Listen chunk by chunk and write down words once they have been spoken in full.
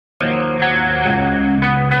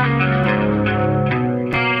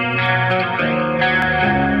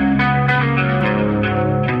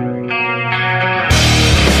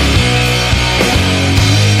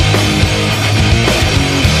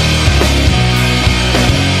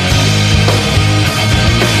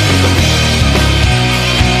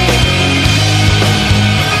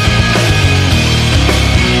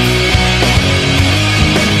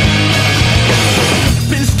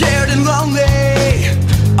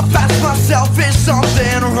myself, is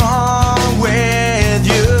something wrong with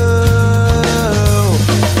you?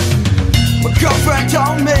 My girlfriend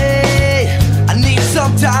told me I need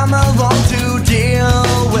some time alone to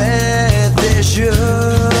deal with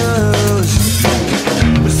issues,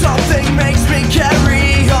 but something makes me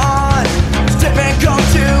carry on. It's difficult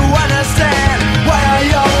to understand why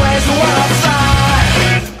I always wanna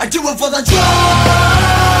fight. I do it for the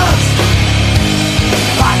drugs,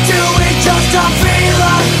 I do it just to feel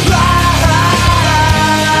alive.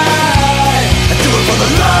 I do it for the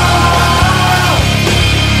love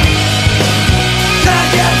that I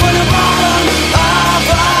get from the bottom of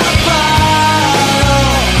a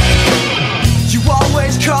bottle. You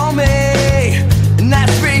always call me and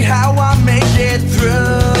ask me how I make it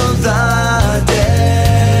through the day.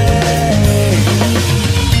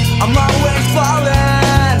 I'm always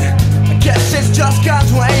falling, I guess it's just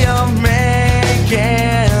God's way of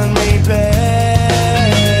making me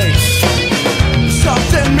pay.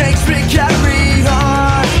 Something makes me carry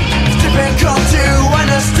on. It's difficult to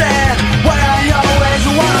understand why I always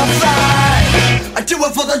wanna fight. I do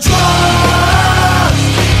it for the drugs,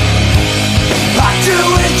 I do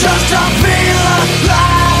it just to feel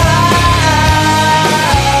alive.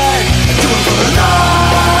 I do it for the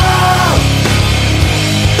love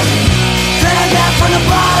that I get from the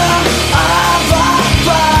bottom of a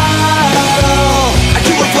bottle. I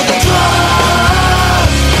do it for the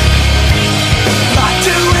drugs, I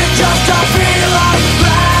do it just to feel alive.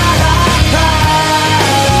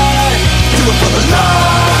 Do it for the love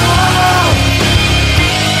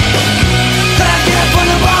that I get from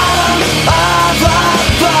the bottom of a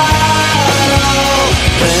bottle.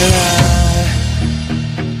 And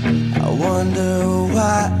I wonder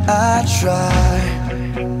why I try,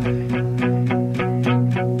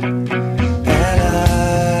 and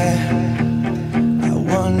I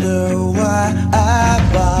wonder why I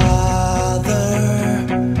bother,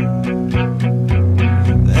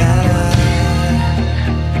 and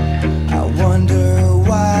I wonder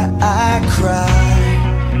why I cry,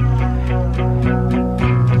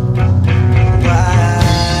 why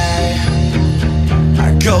I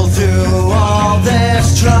go through all this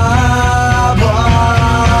trouble.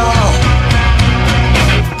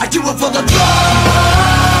 I do it for the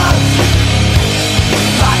drugs,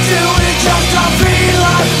 I do it just to feel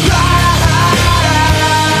alive.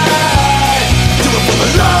 Do it for the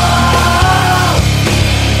love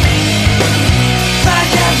that I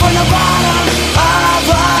get from the bottom of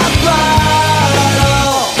a bottle.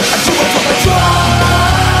 I do it for the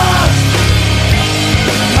drugs,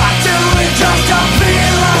 I do it just to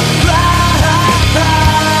feel alive.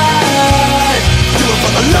 Do it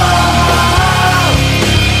for the love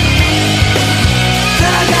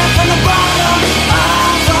that I get from the bottom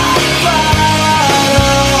of a bottle.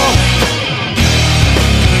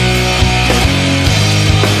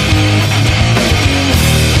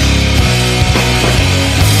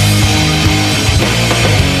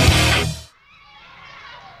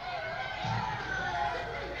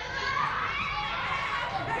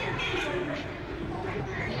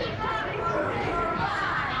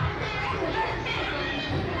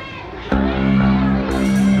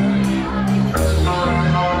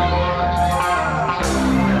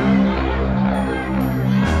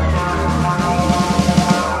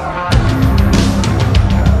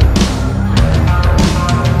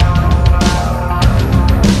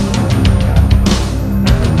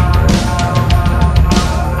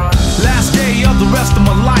 Last day of the rest of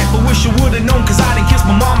my life, I wish I would've known, cause I didn't kiss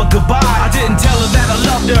my mama goodbye. I didn't tell her that I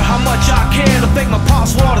loved her, how much I cared. I thank my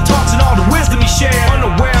pops for all the talks and all the wisdom he shared.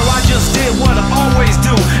 Unaware, I just did what I always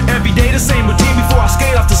do. Every day the same routine before I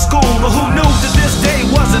skate off to school. But who knew that this day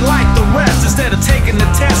wasn't like the rest? Instead of taking the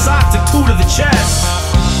test, I took 2 to the chest.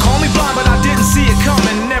 Call me blind, but I didn't see it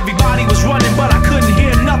coming. Everybody was running, but I couldn't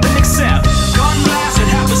hear nothing except gun blast. It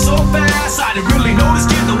happened so fast, I didn't really notice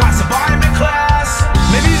kid though I survived in class.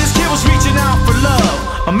 Maybe this kid was reaching out for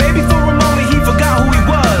love, or maybe for a moment he forgot who he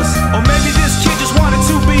was, or maybe this kid just wanted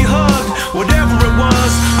to be hugged. Whatever it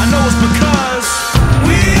was, I know it's because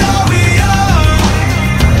we are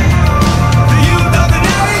the youth of the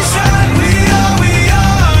nation. We are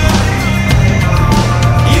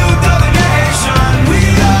youth of the nation. We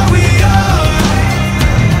are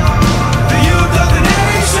the youth of the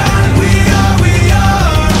nation. We are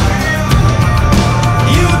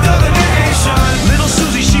youth of the nation. Little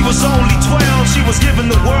Susie, she was only 12. She was given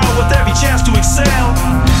the world with every chance to excel.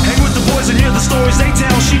 Hang with the boys and hear the stories they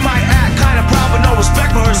tell. She might act kinda proud but no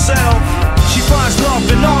respect for herself. She finds love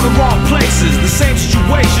in all the wrong places. The same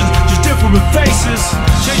situations, just different faces.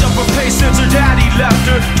 Changed up her pace since her daddy left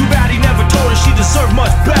her. Too bad he never told her she deserved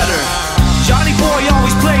much better. Johnny boy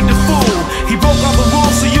always played the fool.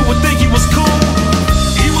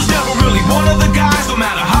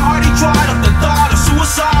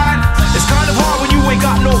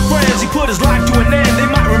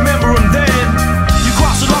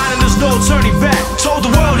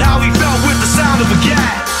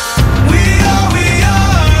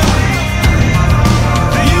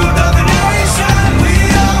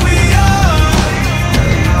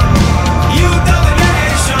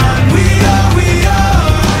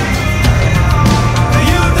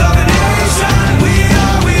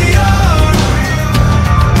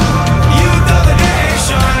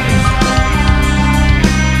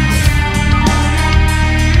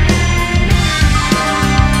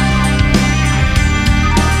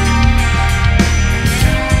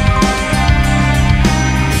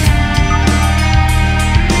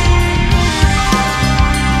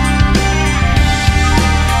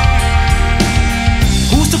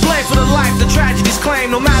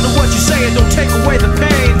 no matter what you say, it don't take away the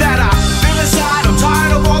pain that I feel inside. I'm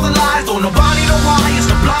tired of all the lies, don't nobody know why.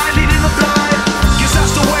 It's the blind leading the blind. Guess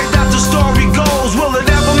that's the way that the story goes. Will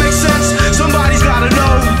it ever make sense? Somebody's gotta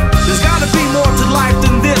know. There's gotta be more to life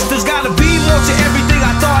than this. There's gotta be more to everything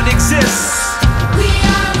I thought exists. We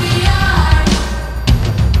are the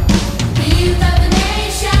youth of the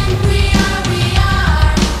nation. We are the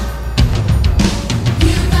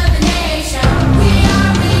youth of the nation. We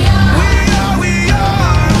are the youth of the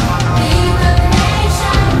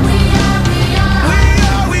nation. We are the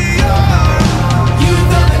youth of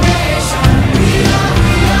the nation. We are the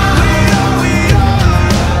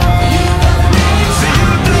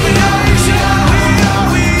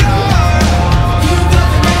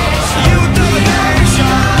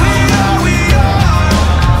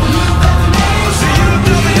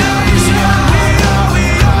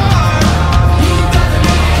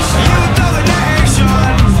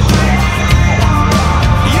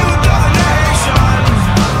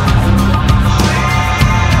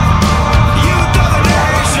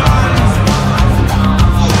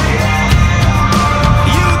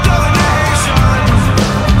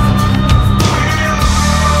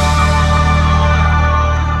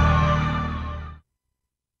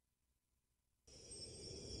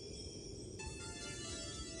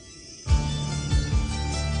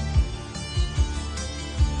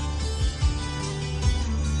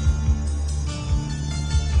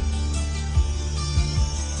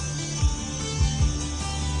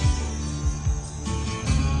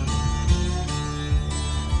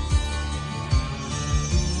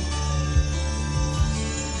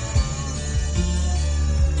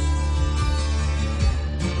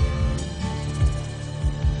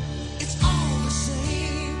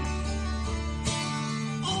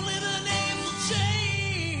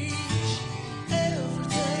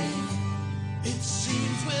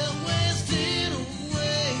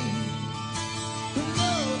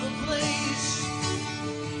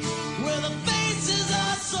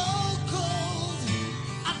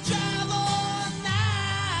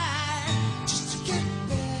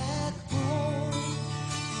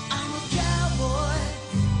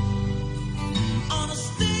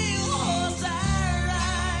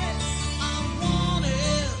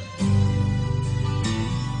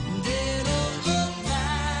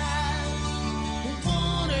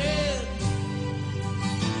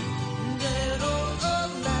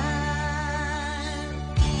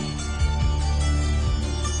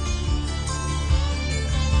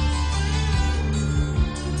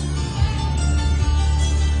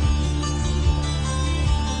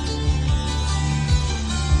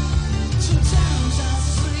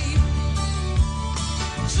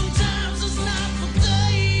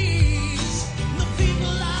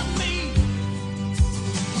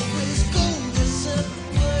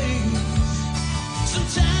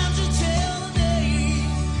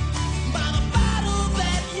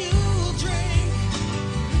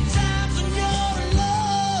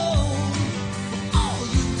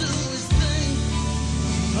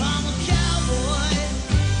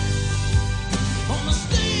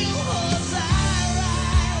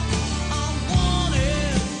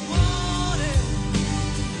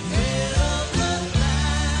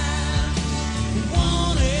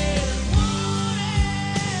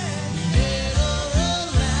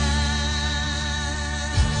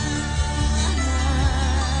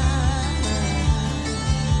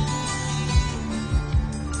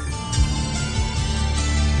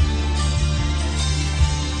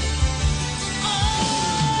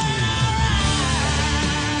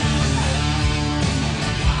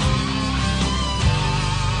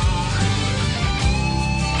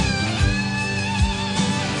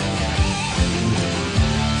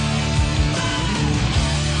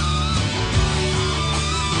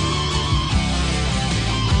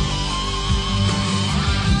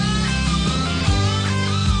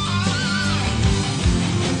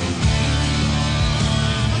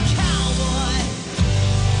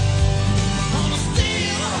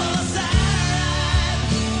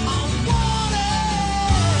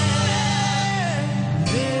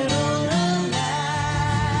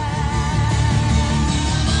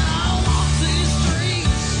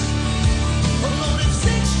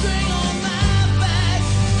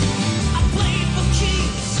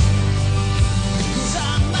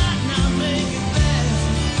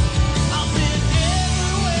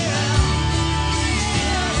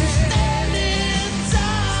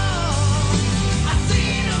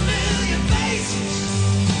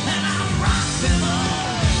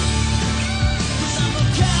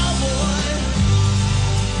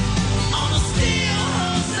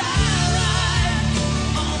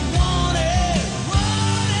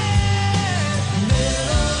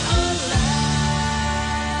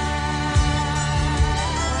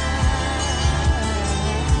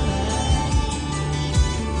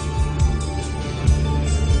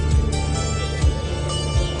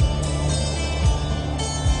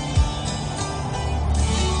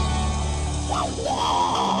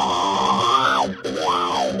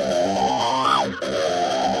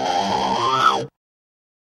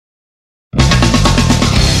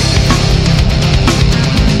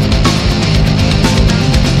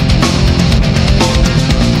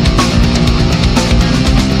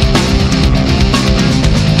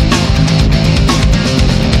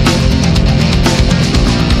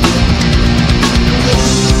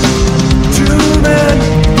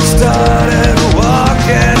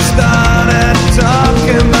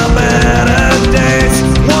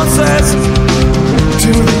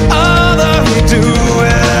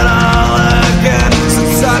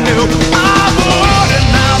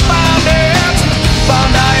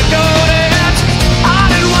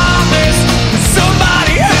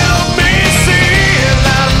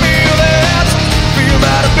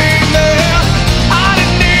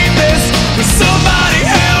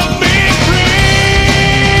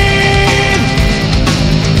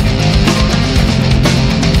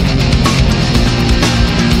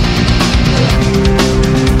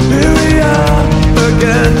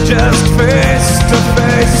Just face to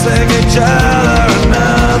face, sing each other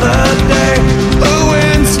another day. Who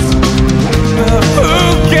wins? Who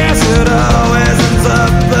cares? It always ends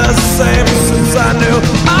up the same. Since I knew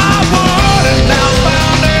I would, and now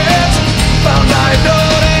found it, found I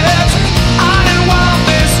adored it. I didn't want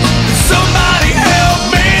this. Somebody help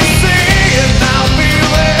me see it. Now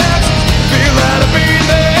feel it, feel that I've been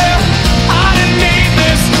there. I didn't need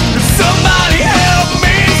this. Somebody help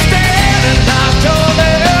me stand, and I told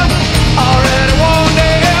it. Already warned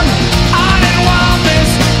him, I didn't want this.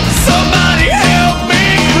 Somebody help me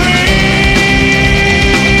breathe.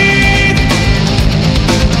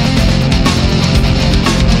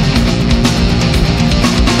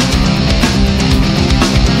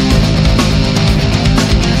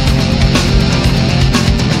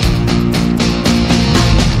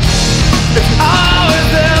 If I was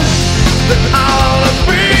them, then I wanna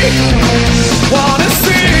be. Wanna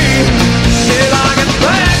see if I can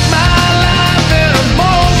back my life in a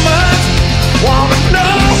moment. Wanna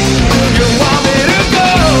know where you want me to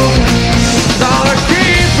go. Gonna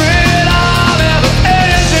keep it all, never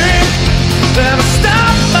ending. Never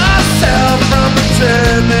stop myself from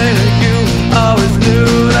pretending you always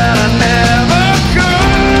knew that I never could.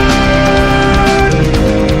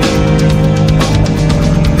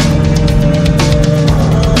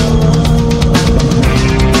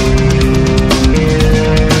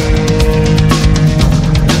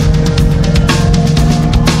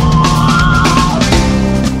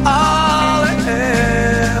 All I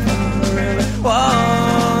ever really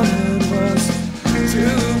wanted was to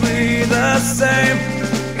be the same.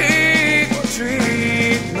 Equal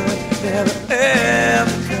treatment never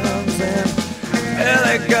ever comes in. Here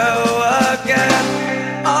they go again.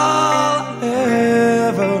 All I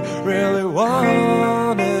ever really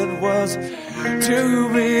wanted was to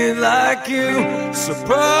be like you. So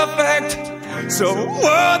perfect, so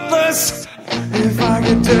worthless. If I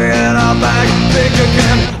could take it all back and think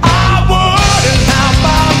again, I would. And now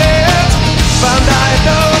found it, found I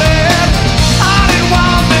adored it. I didn't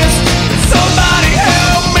want this. Somebody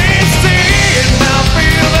help me see it. Now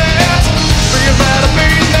feel it, feel that I've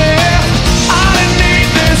been there. I didn't need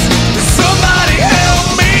this. Somebody help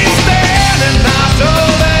me stand, and I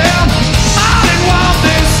told them I didn't want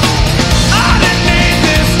this. I didn't need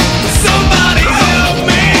this. Somebody help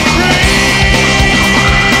me breathe.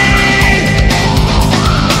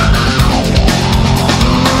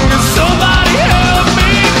 Somebody help me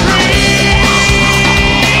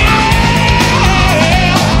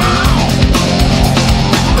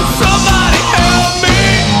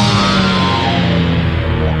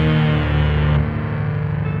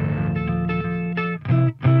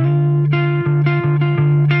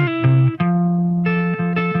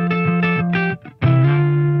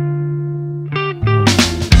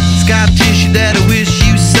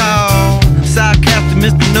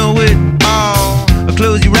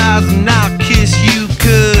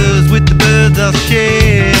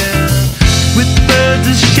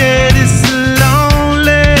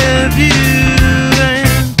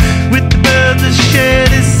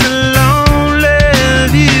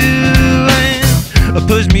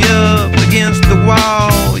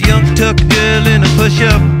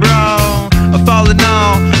push-up bra. I'm falling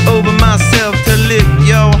all over myself to lift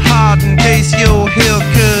your heart in case you're here.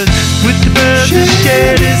 Cause with the birds that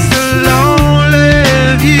shed it's a lonely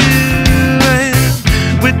view. And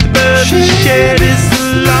with the birds that shed it's a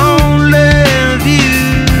lonely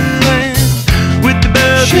view. And with the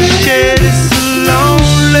birds that shed it's a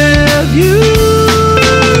lonely view.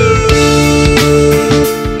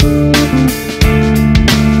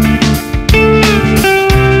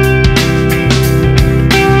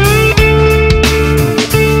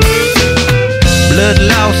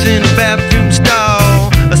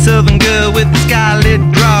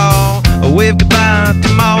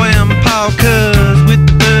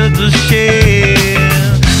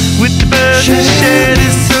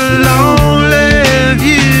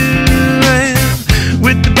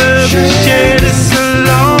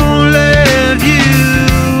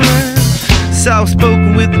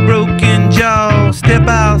 gonna step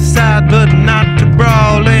outside, but not to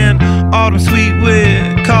brawl in. Autumn sweet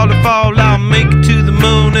wind, call it fall. I'll make it to the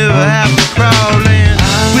moon if I have to crawl in.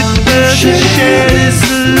 With the birds that share this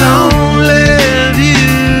lonely view.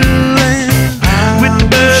 And with the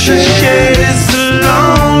birds that share this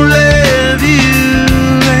lonely view.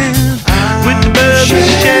 And with the birds that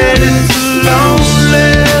share this lonely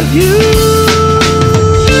view.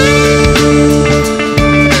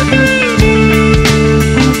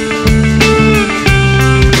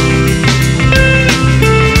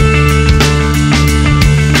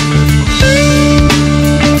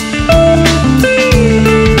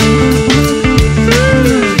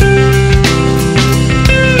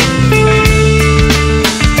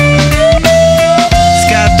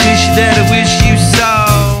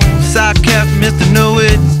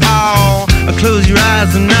 Close your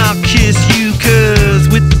eyes and now